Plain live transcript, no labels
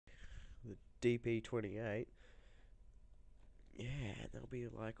DP28. Yeah, and they'll be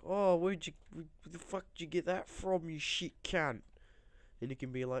like, oh, where the fuck did you get that from, you shit cunt? And you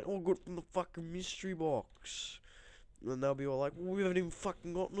can be like, oh, I got it from the fucking mystery box. And they'll be all like, well, we haven't even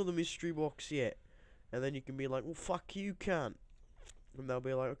fucking gotten to the mystery box yet. And then you can be like, well, fuck you, cunt. And they'll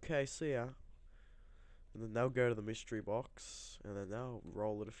be like, okay, see ya. And then they'll go to the mystery box, and then they'll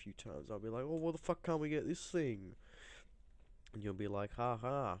roll it a few times. I'll be like, oh, why the fuck can't we get this thing? And you'll be like, ha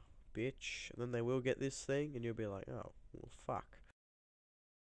ha, bitch. And then they will get this thing, and you'll be like, oh, well, fuck.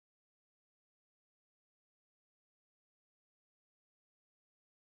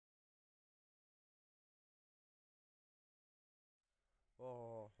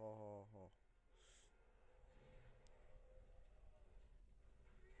 Oh, oh, oh, oh.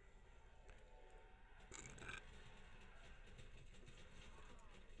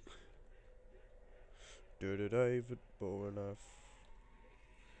 Dirty David Bournemouth.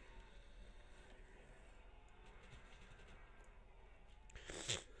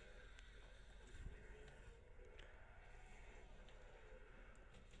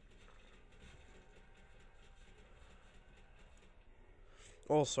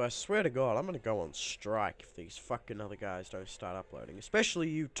 Also, I swear to God, I'm gonna go on strike if these fucking other guys don't start uploading. Especially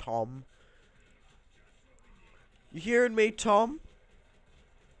you, Tom. You hearing me, Tom?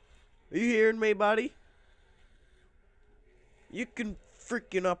 Are you hearing me, buddy? You can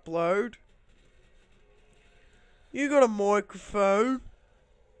freaking upload. You got a microphone.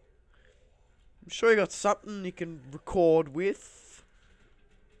 I'm sure you got something you can record with.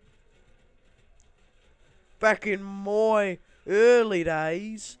 Back in my early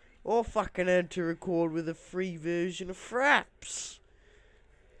days, I fucking had to record with a free version of Fraps.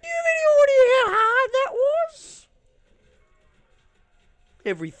 Do you have any idea how hard that was?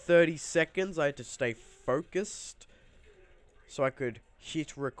 Every 30 seconds I had to stay focused so I could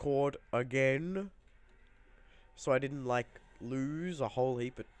hit record again. So I didn't, like, lose a whole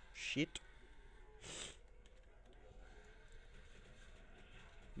heap of shit.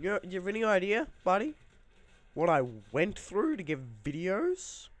 You have any idea, buddy? What I went through to get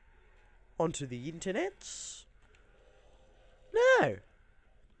videos onto the internets? No.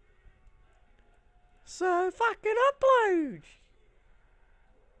 So fucking upload.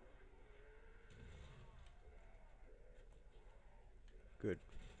 Good.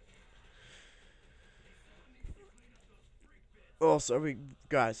 Also,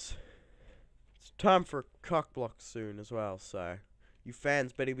 guys, it's time for a cock block soon as well, so you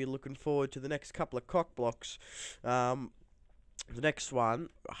fans better be looking forward to the next couple of cock blocks. The next one,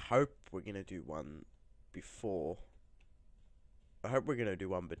 I hope we're gonna do one before. I hope we're gonna do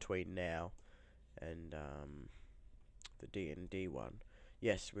one between now and the D&D one.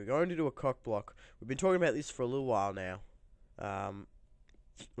 Yes, we're going to do a cock block. We've been talking about this for a little while now.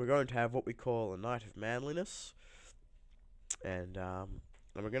 We're going to have what we call a night of manliness, and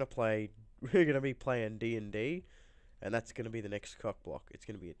we're gonna play. We're gonna be playing D&D. And that's going to be the next cock block. It's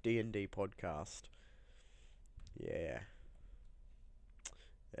going to be a D&D podcast. Yeah.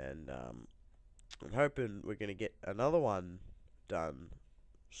 And I'm hoping we're going to get another one done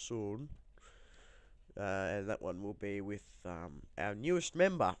soon. And that one will be with our newest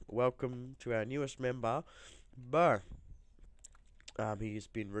member. Welcome to our newest member, Bo. He's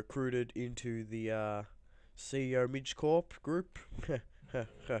been recruited into the CEOMIGCORP group.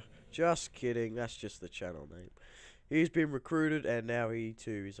 Just kidding. That's just the channel name. He's been recruited, and now he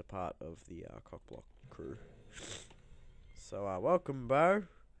too is a part of the Cockblock crew. So, welcome, Bo.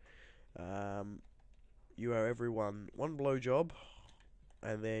 You are everyone one blowjob,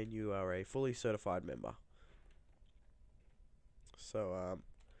 and then you are a fully certified member. So,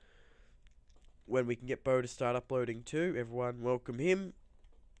 when we can get Bo to start uploading too, everyone welcome him.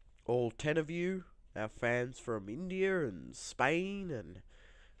 All 10 of you, our fans from India and Spain and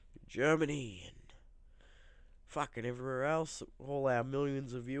Germany and fucking everywhere else, all our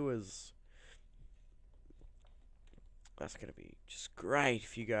millions of viewers. That's gonna be just great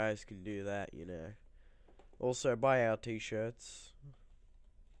if you guys can do that, you know. Also, buy our t-shirts.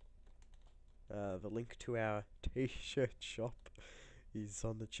 The link to our t-shirt shop is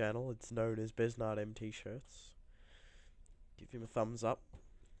on the channel. It's known as Besnard M T-shirts. Give him a thumbs up.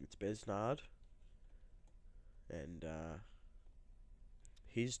 It's Besnard. And,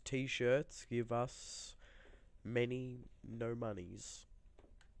 his t-shirts give us many no monies.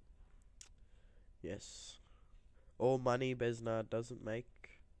 Yes. All money Besnard doesn't make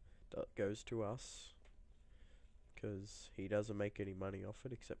goes to us, because he doesn't make any money off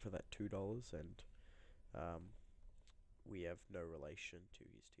it except for that $2, and we have no relation to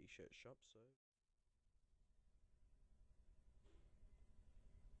his t-shirt shop, so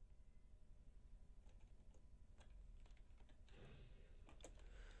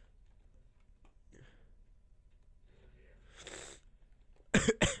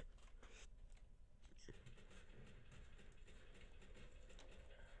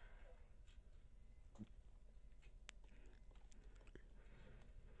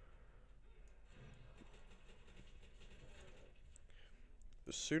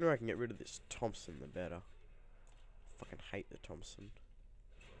The sooner I can get rid of this Thompson, the better. Fucking hate the Thompson.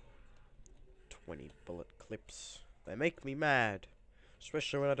 20 bullet clips. They make me mad.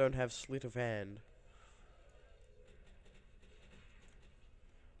 Especially when I don't have sleight of hand.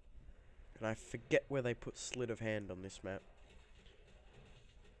 And I forget where they put sleight of hand on this map.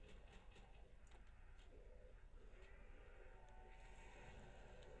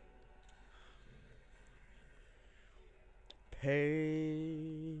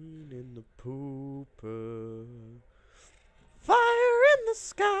 Pain in the pooper, fire in the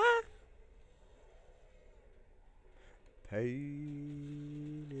sky.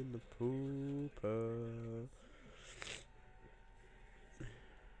 Pain in the pooper.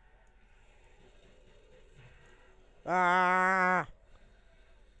 Ah!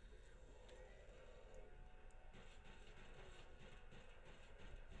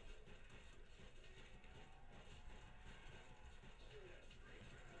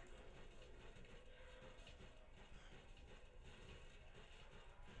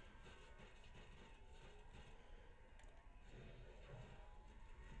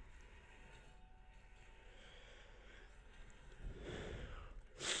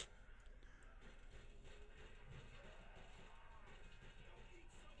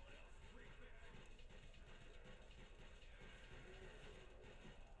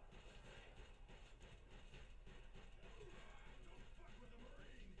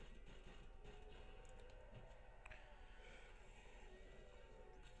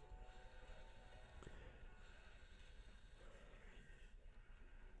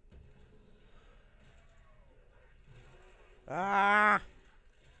 Ah!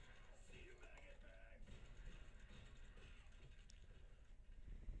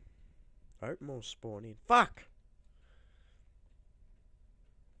 I hope more spawn in. Fuck!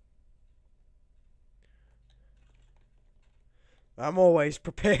 I'm always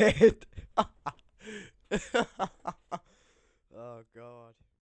prepared. Oh god.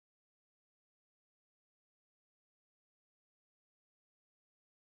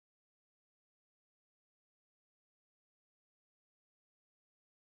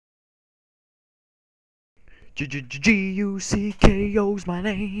 Gucko's my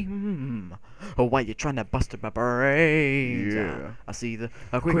name. Oh, why you trying to bust my brains? Yeah. I see the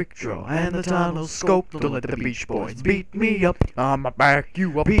quick draw and the tunnel scope. Don't let the Beach Boys beat me up. I'ma back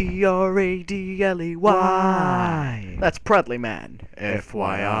you up. Pradley. That's Pradley, man.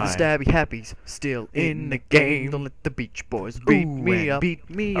 FYI. The Stabby Happy's still in the game. Don't let the Beach Boys beat me up.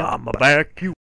 I'ma back you